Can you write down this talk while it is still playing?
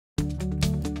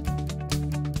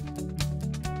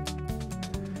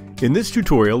In this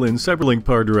tutorial in CyberLink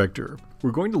PowerDirector, we're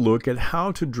going to look at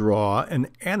how to draw an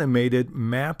animated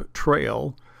map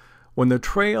trail when the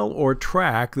trail or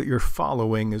track that you're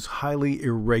following is highly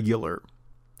irregular.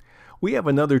 We have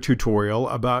another tutorial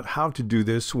about how to do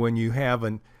this when you have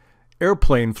an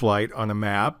airplane flight on a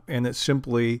map and it's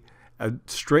simply a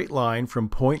straight line from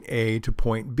point A to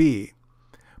point B.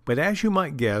 But as you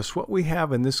might guess, what we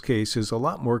have in this case is a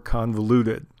lot more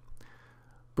convoluted.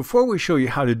 Before we show you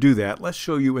how to do that, let's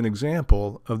show you an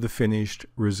example of the finished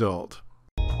result.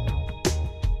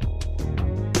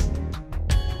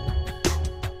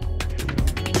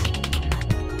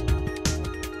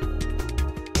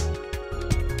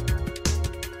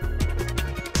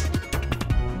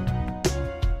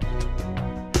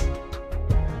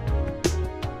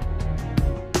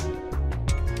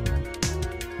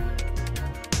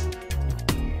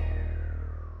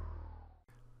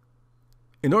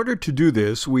 In order to do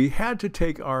this, we had to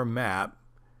take our map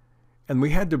and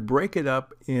we had to break it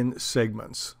up in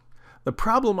segments. The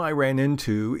problem I ran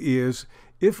into is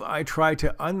if I try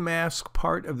to unmask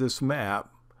part of this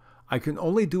map, I can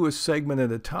only do a segment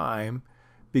at a time,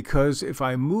 because if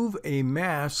I move a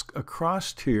mask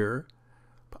across here,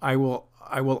 I will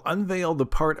unveil the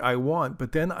part I want,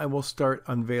 but then I will start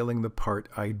unveiling the part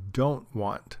I don't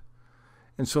want.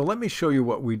 And so let me show you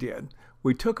what we did.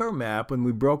 We took our map and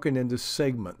we broke it into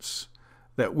segments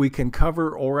that we can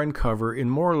cover or uncover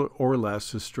in more or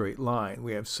less a straight line.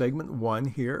 We have segment 1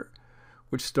 here,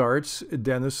 which starts at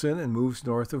Denison and moves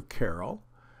north of Carroll.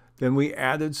 Then we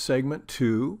added segment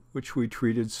 2, which we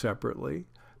treated separately.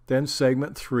 Then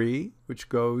segment 3, which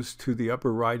goes to the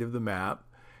upper right of the map.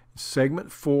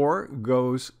 Segment 4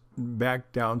 goes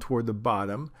back down toward the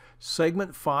bottom.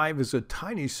 Segment 5 is a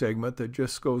tiny segment that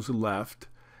just goes left.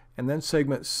 And then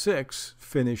segment 6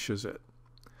 finishes it.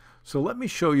 So let me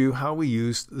show you how we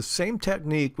used the same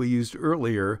technique we used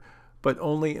earlier, but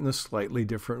only in a slightly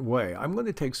different way. I'm going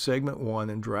to take segment 1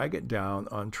 and drag it down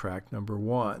on track number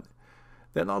 1.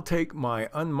 Then I'll take my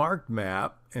unmarked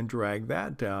map and drag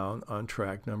that down on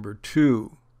track number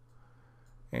 2.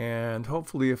 And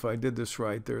hopefully, if I did this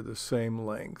right, they're the same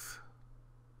length.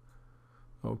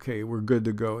 Okay, we're good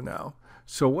to go now.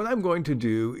 So what I'm going to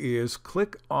do is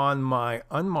click on my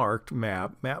unmarked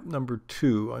map, map number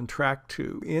 2 on track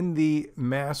 2 in the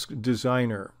mask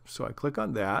designer. So I click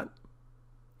on that.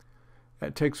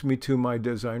 That takes me to my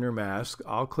designer mask.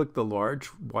 I'll click the large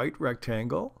white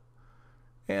rectangle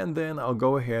and then I'll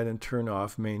go ahead and turn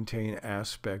off maintain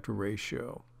aspect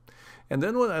ratio. And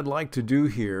then what I'd like to do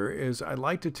here is I'd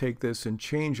like to take this and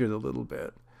change it a little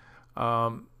bit.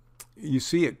 You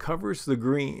see it covers the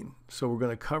green, so we're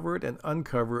going to cover it and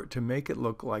uncover it to make it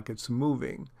look like it's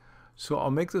moving. So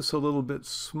I'll make this a little bit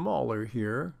smaller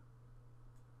here.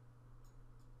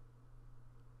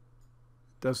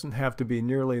 Doesn't have to be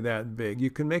nearly that big.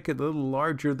 You can make it a little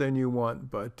larger than you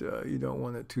want, but you don't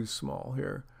want it too small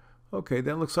here. Okay,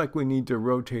 that looks like we need to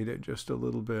rotate it just a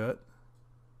little bit.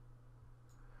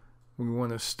 We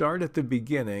want to start at the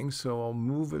beginning, so I'll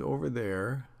move it over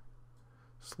there.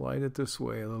 Slide it this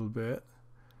way a little bit,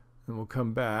 and we'll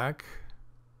come back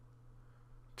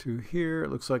to here.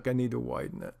 It looks like I need to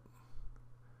widen it.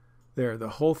 There, the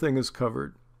whole thing is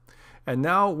covered. And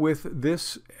now with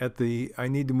this I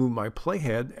need to move my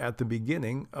playhead at the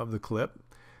beginning of the clip.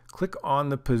 Click on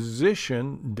the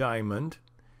position diamond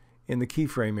in the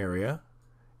keyframe area,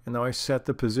 and now I set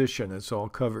the position. It's all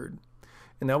covered.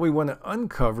 And now we want to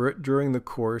uncover it during the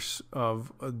course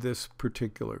of this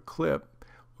particular clip.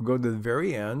 We'll go to the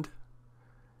very end,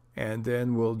 and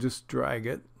then we'll just drag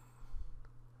it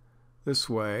this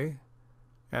way,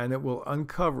 and it will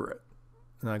uncover it.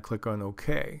 And I click on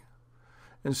OK.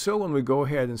 And so when we go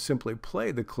ahead and simply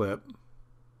play the clip,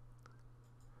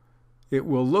 it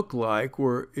will look like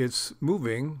it's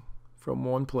moving from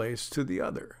one place to the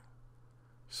other.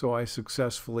 So I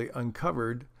successfully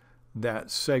uncovered that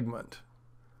segment.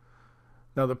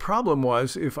 Now the problem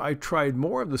was, if I tried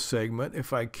more of the segment,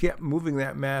 if I kept moving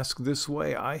that mask this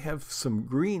way, I have some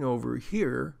green over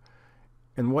here,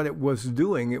 and what it was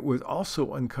doing, it would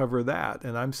also uncover that,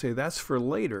 and I'm saying that's for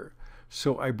later.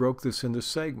 So I broke this into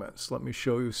segments. Let me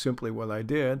show you simply what I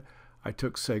did. I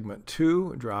took segment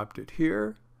 2, dropped it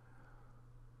here,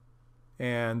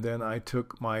 and then I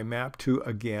took my map 2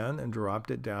 again and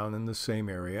dropped it down in the same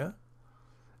area.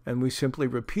 And we simply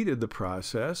repeated the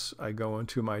process. I go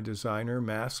into my designer,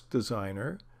 mask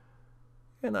designer,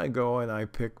 and I go and I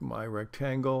pick my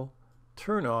rectangle,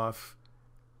 turn off,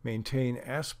 maintain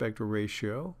aspect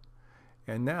ratio,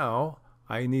 and now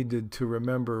I needed to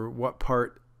remember what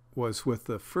part was with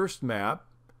the first map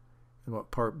and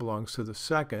what part belongs to the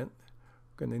second.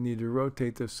 I'm going to need to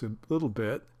rotate this a little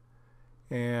bit,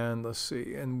 And let's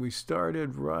see, and we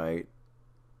started right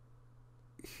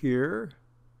here.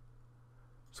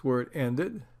 That's where it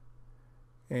ended.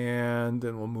 And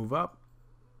then we'll move up.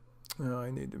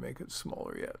 I need to make it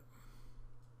smaller yet.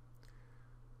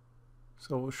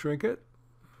 So we'll shrink it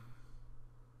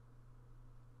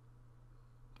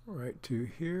right to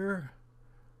here.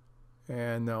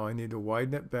 And now I need to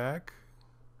widen it back.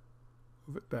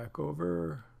 Move it back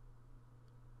over.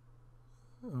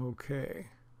 Okay.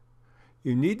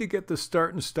 You need to get the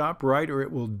start and stop right or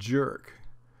it will jerk.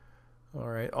 All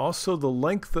right. Also, the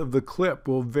length of the clip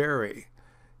will vary.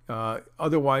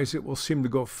 Otherwise, it will seem to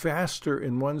go faster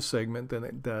in one segment than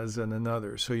it does in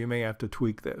another. So you may have to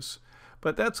tweak this.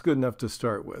 But that's good enough to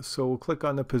start with. So we'll click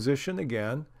on the position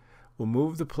again. We'll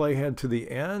move the playhead to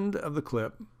the end of the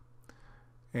clip.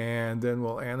 And then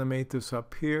we'll animate this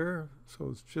up here. So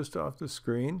it's just off the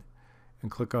screen. And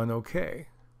click on OK.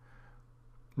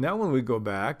 Now when we go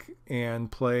back and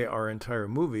play our entire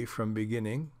movie from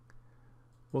beginning,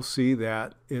 we'll see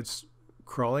that it's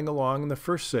crawling along in the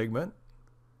first segment.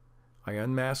 I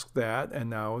unmasked that, and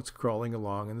now it's crawling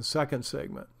along in the second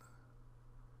segment.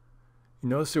 You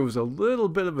notice there was a little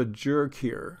bit of a jerk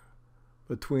here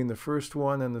between the first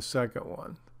one and the second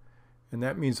one. And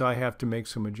that means I have to make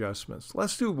some adjustments.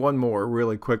 Let's do one more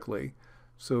really quickly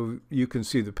so you can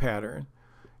see the pattern.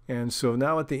 And so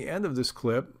now at the end of this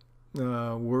clip,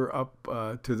 we're up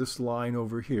to this line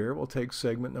over here. We'll take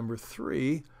segment number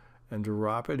 3 and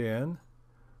drop it in.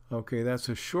 Okay, that's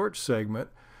a short segment.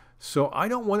 So I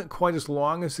don't want it quite as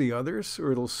long as the others,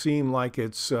 or it'll seem like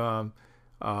it's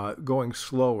going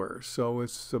slower. So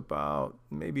it's about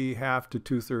maybe half to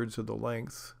 2/3 of the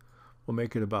length. We'll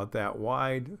make it about that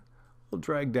wide. We'll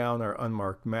drag down our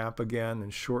unmarked map again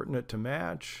and shorten it to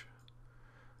match.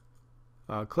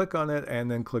 Click on it and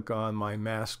then click on my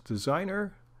mask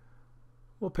designer.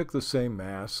 We'll pick the same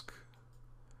mask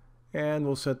and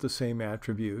we'll set the same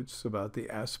attributes about the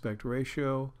aspect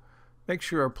ratio. Make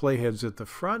sure our playhead's at the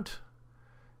front.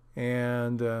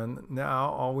 And now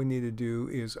all we need to do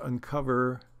is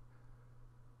uncover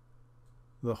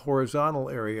the horizontal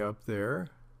area up there.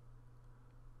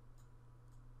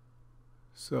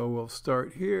 So we'll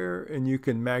start here, and you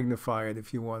can magnify it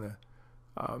if you want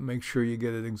to make sure you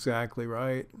get it exactly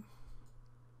right.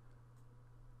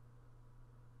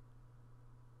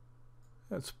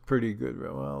 That's pretty good.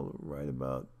 Well, right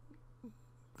about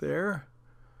there.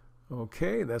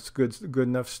 Okay, that's good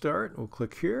enough start. We'll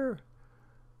click here,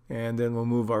 and then we'll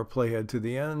move our playhead to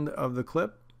the end of the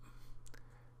clip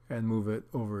and move it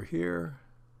over here.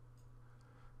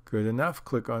 Good enough.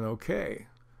 Click on OK.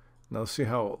 Now see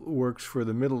how it works for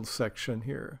the middle section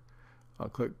here. I'll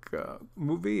click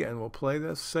movie and we'll play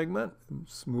this segment.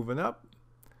 It's moving up,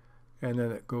 and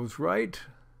then it goes right,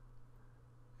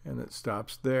 and it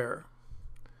stops there.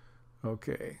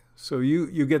 Okay, so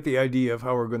you get the idea of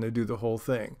how we're going to do the whole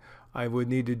thing. I would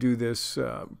need to do this,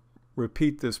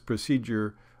 repeat this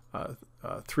procedure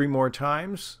 3 more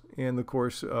times in the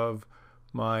course of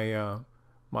my,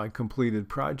 my completed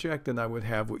project, and I would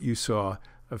have what you saw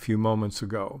a few moments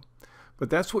ago. But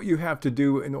that's what you have to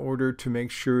do in order to make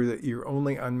sure that you're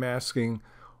only unmasking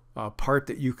a part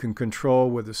that you can control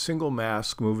with a single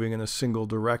mask moving in a single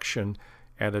direction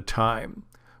at a time.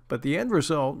 But the end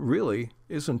result really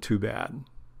isn't too bad.